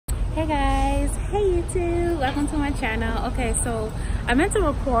Hey guys, hey YouTube, welcome to my channel. Okay, so I meant to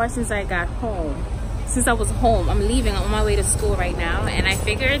record since I got home. Since I was home, I'm leaving, I'm on my way to school right now, and I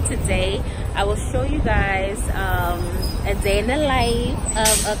figured today I will show you guys a day in the life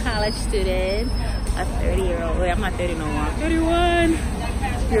of a college student, a 30-year-old, wait, I'm not 30 no more,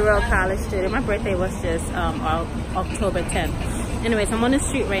 31-year-old college student. My birthday was just October 10th. Anyways, I'm on the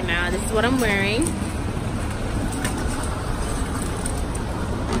street right now. This is what I'm wearing.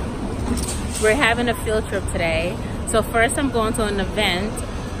 We're having a field trip today. So first I'm going to an event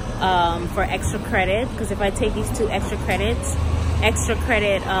for extra credit, because if I take these two extra credit,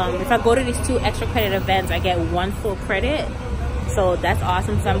 if I go to these two extra credit events, I get one full credit. So that's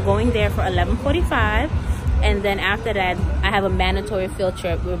awesome. So I'm going there for 11:45, and then after that I have a mandatory field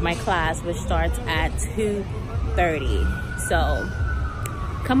trip with my class, which starts at 2:30. So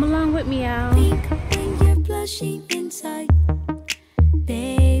come along with me, y'all.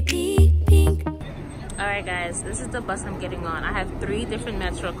 Alright guys, this is the bus I'm getting on. I have 3 different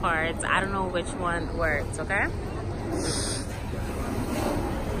Metro cards. I don't know which one works, okay?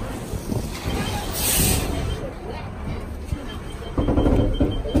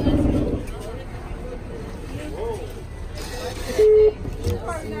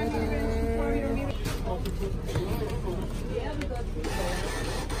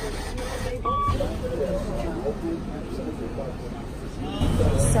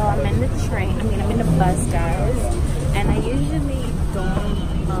 So I'm in the train, I'm in the bus, guys, and I usually don't,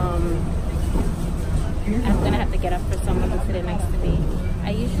 I'm gonna have to get up for someone to sit next to me.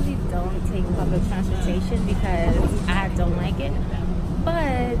 I usually don't take public transportation because I don't like it,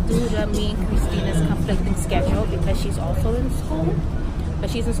 but due to me and Christina's conflicting schedule, because she's also in school, but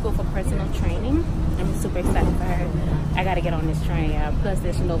she's in school for personal training, I'm super excited for her. I gotta get on this train, yeah. Plus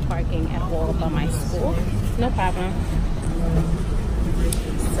there's no parking at all by my school. No problem.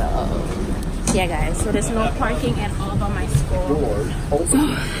 So yeah guys, so there's no parking at all by my school. So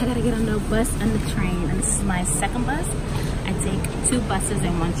I gotta get on the bus and the train, and this is my second bus. I take 2 buses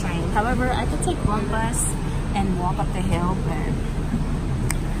and 1 train. However, I could take 1 bus and walk up the hill, but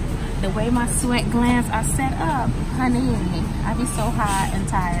the way my sweat glands are set up, honey, I be so hot and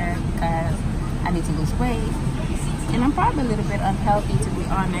tired because I need to lose weight, and I'm probably a little bit unhealthy, to be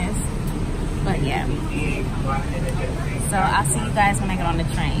honest. But yeah, so I'll see you guys when I get on the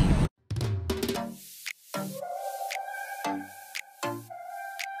train.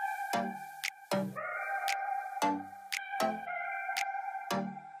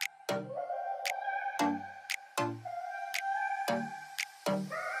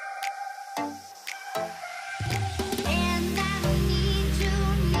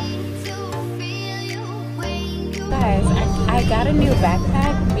 Guys, I got a new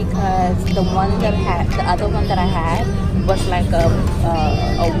backpack because the other one that I had was like a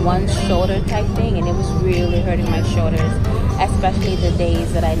one shoulder type thing, and it was really hurting my shoulders, especially the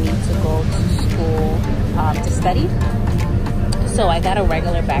days that I need to go to school to study. So I got a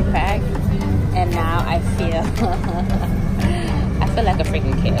regular backpack, and now I feel I feel like a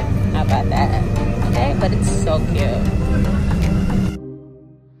freaking kid. How about that? Okay, but it's so cute.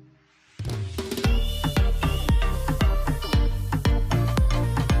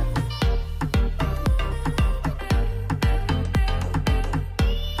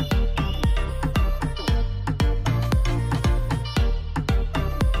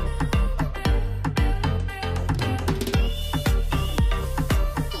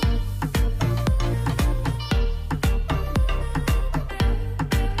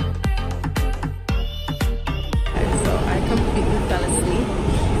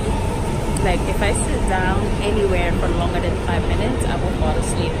 Like if I sit down anywhere for longer than 5 minutes, I will fall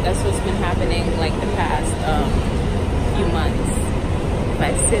asleep. That's what's been happening like the past few months. If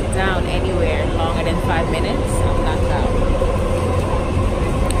I sit down anywhere longer than 5 minutes, I'm knocked out.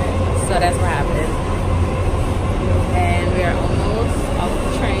 So that's what happened. And we are almost off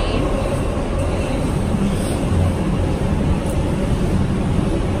the train.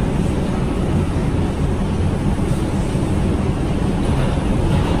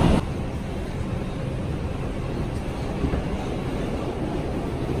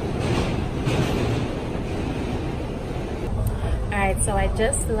 Alright, so I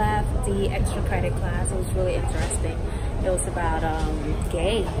just left the extra credit class. It was really interesting. It was about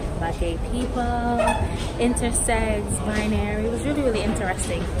gay people, intersex, binary. It was really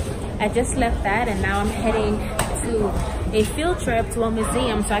interesting. I just left that, and now I'm heading to a field trip to a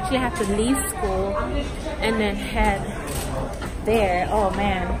museum. So I actually have to leave school and then head there. Oh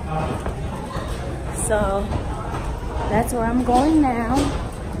man. So that's where I'm going now.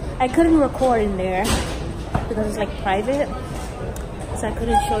 I couldn't record in there because it's like private. so I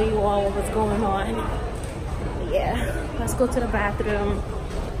couldn't show you all what was going on. But yeah, let's go to the bathroom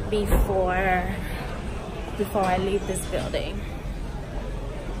before I leave this building.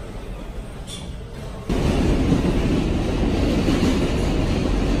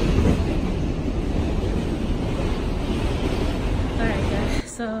 Alright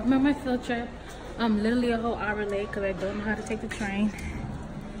guys, so remember my field trip? I'm literally a whole hour late because I don't know how to take the train.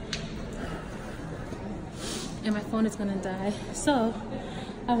 And my phone is gonna die. So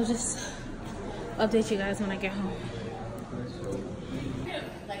I will just update you guys when I get home.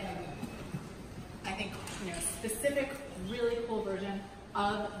 I think, you know, specific, really cool version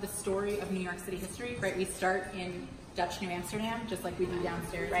of the story of New York City history, right? We start in Dutch New Amsterdam, just like we do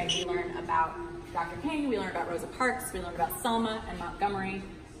downstairs, right? We learn about Dr. King, we learn about Rosa Parks, we learn about Selma and Montgomery.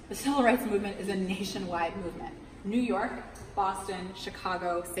 The civil rights movement is a nationwide movement. New York, Boston,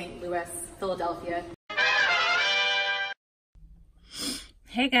 Chicago, St. Louis, Philadelphia.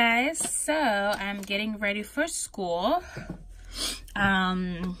 Hey guys, so I'm getting ready for school.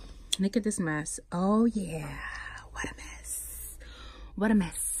 Look at this mess. Oh yeah, what a mess. What a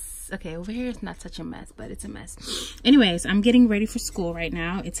mess. Okay, over here it's not such a mess, but it's a mess. Anyways, I'm getting ready for school right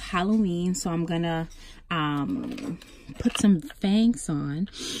now. It's Halloween, so I'm gonna put some fangs on.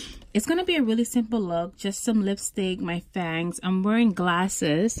 It's gonna be a really simple look, just some lipstick, my fangs. I'm wearing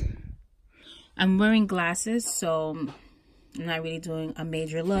glasses, so I'm not really doing a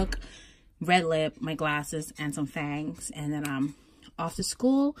major look. Red lip, my glasses, and some fangs, and then I'm off to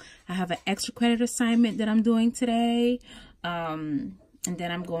school. I have an extra credit assignment that I'm doing today, and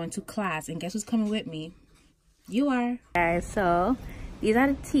then I'm going to class. And guess who's coming with me? You are. Guys, so these are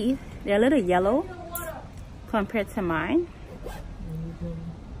the teeth. They're a little yellow compared to mine.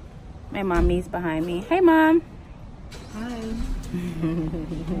 My mommy's behind me. Hey, Mom. Hi. No,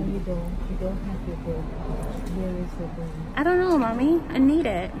 you don't. You don't have to go. Where is the bone? I don't know, Mommy. I need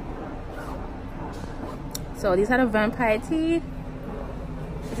it. So these are the vampire teeth.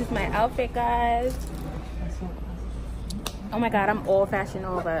 This is my outfit, guys. Oh my God, I'm all Fashion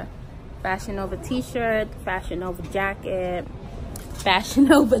Nova. Fashion Nova t-shirt, Fashion Nova jacket, Fashion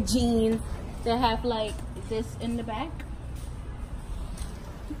Nova jeans. They have like this in the back.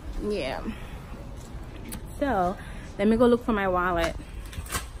 Yeah. So let me go look for my wallet.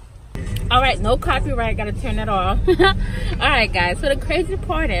 All right, no copyright, gotta turn it off. All right, guys, so the crazy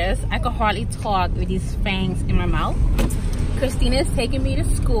part is I could hardly talk with these fangs in my mouth. Christina is taking me to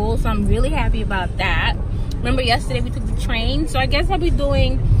school, so I'm really happy about that. Remember yesterday we took the train, so I guess I'll be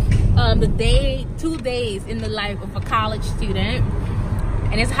doing the 2 days in the life of a college student,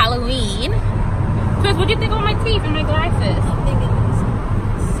 and it's Halloween. Chris, what do you think of my teeth and my glasses? I think it looks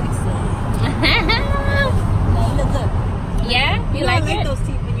sexy. No, you look good. Yeah? You like it? Those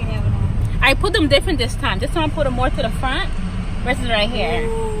teeth when you have them on. I put them different this time. This time I put them more to the front versus right here.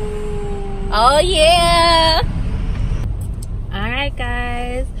 Ooh. Oh yeah! Alright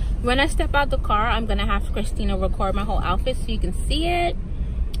guys, when I step out the car, I'm gonna have Christina record my whole outfit so you can see it.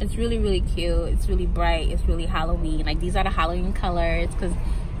 It's really, really cute. It's really bright. It's really Halloween. Like, these are the Halloween colors because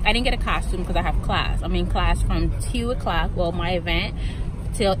I didn't get a costume because I have class. I'm in class from 2 o'clock, well, my event,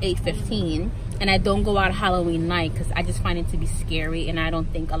 till 8:15. And I don't go out Halloween night because I just find it to be scary, and I don't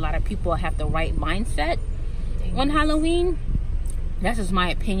think a lot of people have the right mindset on Halloween. That's just my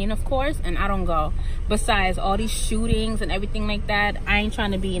opinion, of course, and I don't go. Besides all these shootings and everything like that, I ain't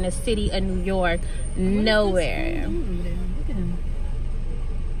trying to be in a city of New York, nowhere. Look at him.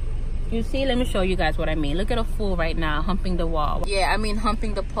 You see, let me show you guys what I mean. Look at a fool right now humping the wall. Yeah, I mean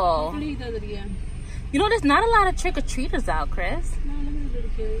humping the pole. Hopefully he does it again. You know, there's not a lot of trick-or-treaters out, Chris. No, look at the little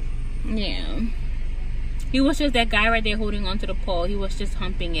kids. Yeah. He was just that guy right there holding onto the pole. He was just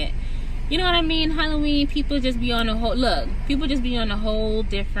humping it. You know what I mean? Halloween, people just be on a whole, look, people just be on a whole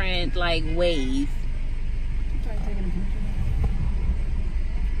different, like, wave.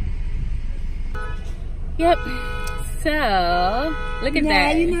 Yep. So, look at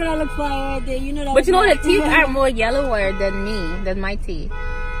that. You know that look fire right there. You know that. But you know, the teeth are more yellower than me, than my teeth.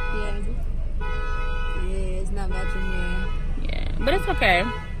 Yeah. Yeah, it's not matching there. Yeah, but it's okay.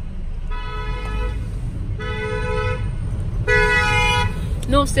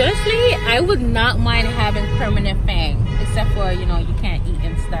 No, seriously, I would not mind having permanent fangs, except for, you know, you can't eat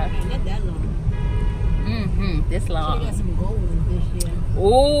and stuff. Not that long. This long. She got some gold this year.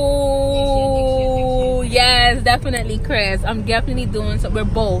 Oh, yes, definitely, Chris. I'm definitely doing so. We're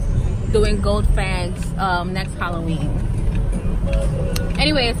both doing gold fangs next Halloween.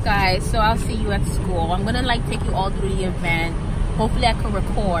 Anyways, guys, so I'll see you at school. I'm gonna like take you all through the event. Hopefully, I can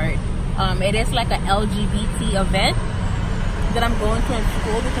record. It is like an LGBT event that I'm going to in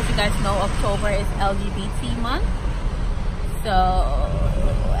school because you guys know October is LGBT month. So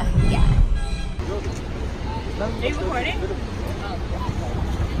yeah. Are you recording?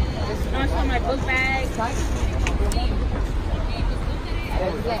 I'm showing my book bag.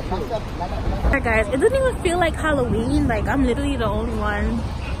 Alright guys, it doesn't even feel like Halloween. Like I'm literally the only one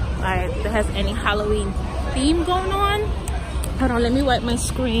like that has any Halloween theme going on. Hold on, let me wipe my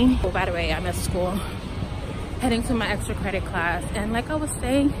screen. Oh, by the way, I'm at school heading to my extra credit class, and like I was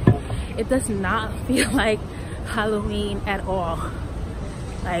saying, it does not feel like Halloween at all.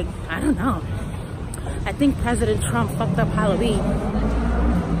 Like, I don't know. I think President Trump fucked up Halloween.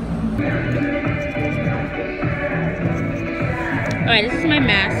 Alright, this is my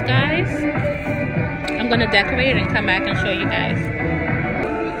mask, guys. I'm gonna decorate it and come back and show you guys.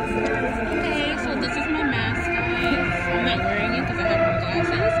 Okay, so this is my mask, guys. I'm not wearing it because I have my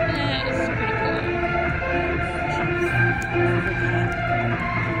glasses, but it's pretty cool.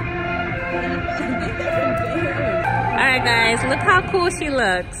 Alright guys, look how cool she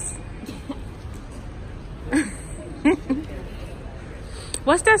looks.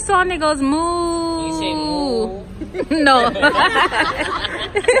 What's that song that goes moo? You say moo? No.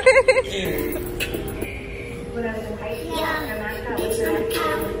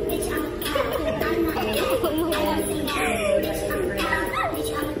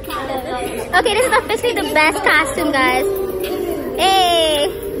 Okay, this is officially the best costume, guys. Hey!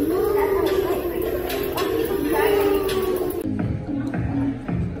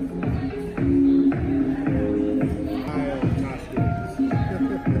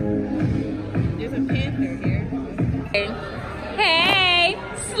 There's a panther here. Hey!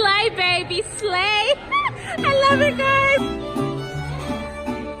 Slay, baby, slay! I love it, guys!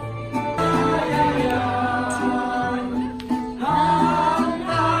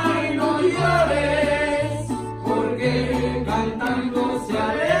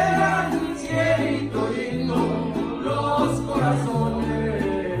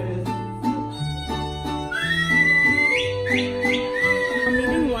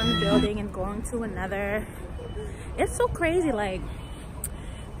 To another. It's so crazy. Like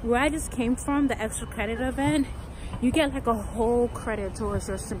where I just came from, the extra credit event, you get like a whole credit towards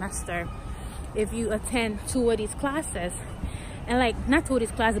your semester if you attend 2 of these classes, and like not 2 of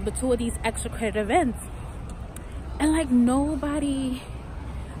these classes but 2 of these extra credit events, and like nobody,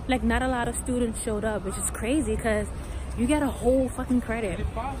 like not a lot of students showed up, which is crazy because you get a whole fucking credit.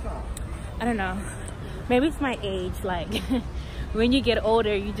 I don't know, maybe it's my age. Like when you get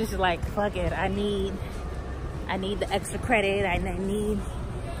older, you just like, fuck it, I need the extra credit. I need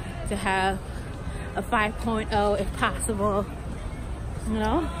to have a 5.0 if possible, you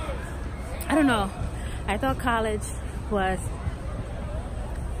know? I don't know. I thought college was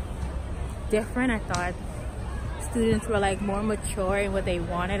different. I thought students were like more mature in what they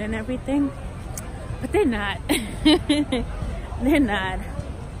wanted and everything, but they're not. They're not.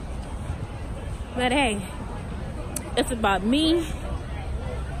 But hey, it's about me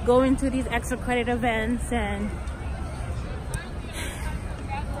going to these extra credit events and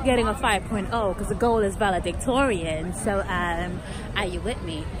getting a 5.0 because the goal is valedictorian. So are you with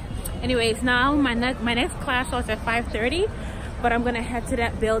me? Anyways, now my next class starts at 5:30, but I'm gonna head to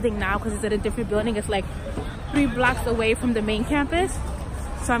that building now because it's at a different building. It's like 3 blocks away from the main campus,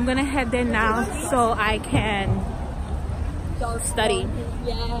 so I'm gonna head there now so I can study.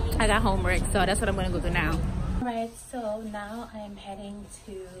 I got homework, so that's what I'm gonna go do now. Alright, so now I am heading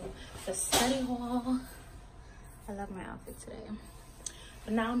to the study hall. I love my outfit today.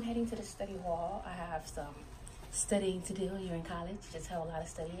 But now I'm heading to the study hall. I have some studying to do. You're in college, you just have a lot of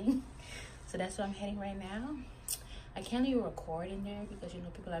studying. So that's where I'm heading right now. I can't even record in there because, you know,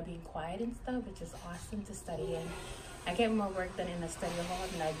 people are being quiet and stuff, which is awesome to study in. I get more work done in the study hall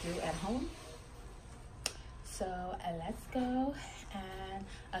than I do at home. So let's go, and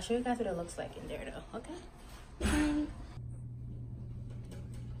I'll show you guys what it looks like in there though, okay?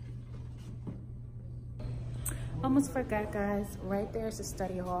 Almost forgot, guys. Right there is the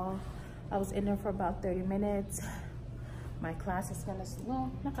study hall. I was in there for about 30 minutes. My class is gonna,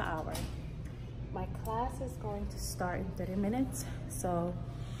 well, like an hour. My class is going to start in 30 minutes. So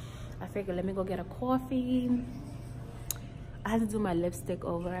I figured let me go get a coffee. I had to do my lipstick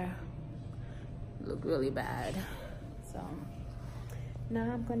over. Look really bad. So now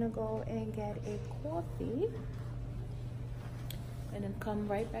I'm gonna go and get a coffee and then come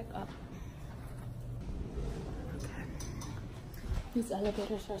right back up. Okay. These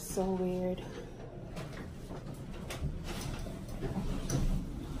elevators are so weird.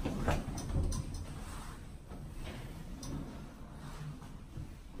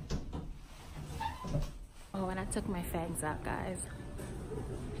 Oh, and I took my fangs out, guys.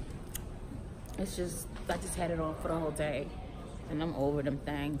 It's just, I just had it on for the whole day. And I'm over them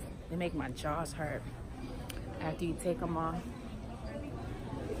things. They make my jaws hurt after you take them off.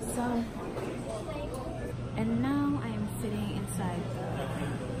 So, and now I am sitting inside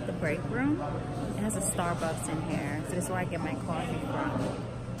the break room. It has a Starbucks in here, so this is where I get my coffee from.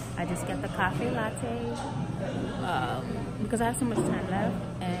 I just get the coffee latte because I have so much time left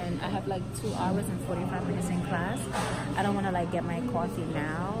and I have like 2 hours and 45 minutes in class. I don't want to like get my coffee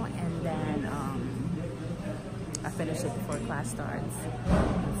now and then I finish it before class starts.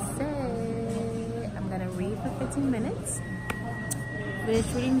 So I'm gonna read for 15 minutes. Finish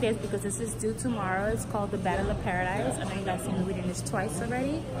reading this because this is due tomorrow. It's called The Battle of Paradise. I know you guys seen me reading this twice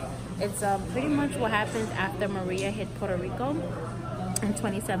already. It's pretty much what happens after Maria hit Puerto Rico in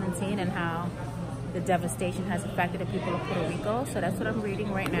 2017 and how the devastation has affected the people of Puerto Rico. So that's what I'm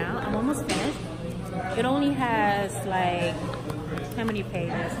reading right now. I'm almost finished. It only has like, how many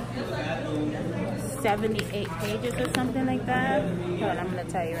pages? 78 pages or something like that. Hold on, I'm gonna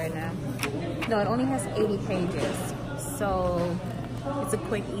tell you right now. No, it only has 80 pages. So it's a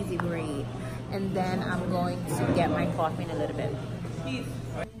quick, easy read. And then I'm going to get my coffee in a little bit. I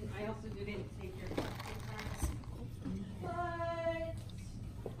also didn't take your but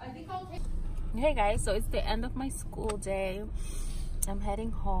I think I'll take. Hey guys, so it's the end of my school day. I'm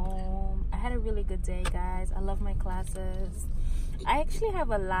heading home. I had a really good day, guys. I love my classes. I actually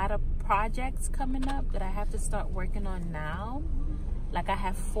have a lot of projects coming up that I have to start working on now. Like I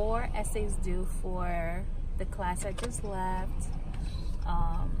have 4 essays due for the class I just left.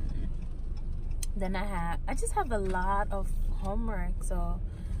 Then I just have a lot of homework, so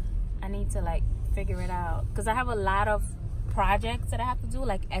I need to like figure it out because I have a lot of projects that I have to do,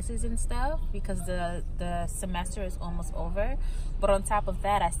 like essays and stuff, because the semester is almost over. But on top of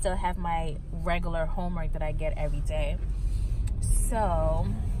that, I still have my regular homework that I get every day. So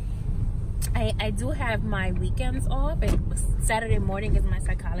I do have my weekends off. Saturday morning is my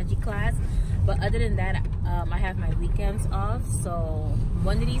psychology class, but other than that, I have my weekends off. So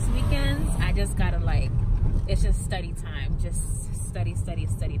one of these weekends, I just gotta like, it's just study time, just study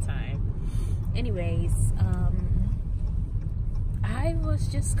time. Anyways, I was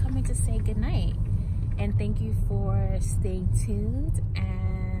just coming to say goodnight and thank you for staying tuned,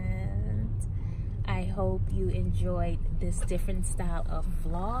 and I hope you enjoyed this different style of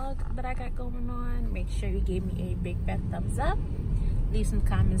vlog that I got going on. Make sure you gave me a big fat thumbs up, leave some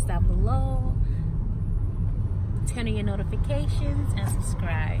comments down below, turn on your notifications, and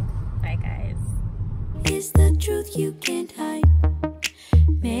subscribe. Bye guys. Is the truth you can't hide,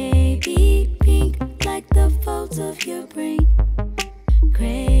 maybe pink like the folds of your brain,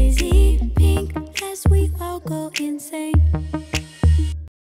 crazy pink as we all go insane.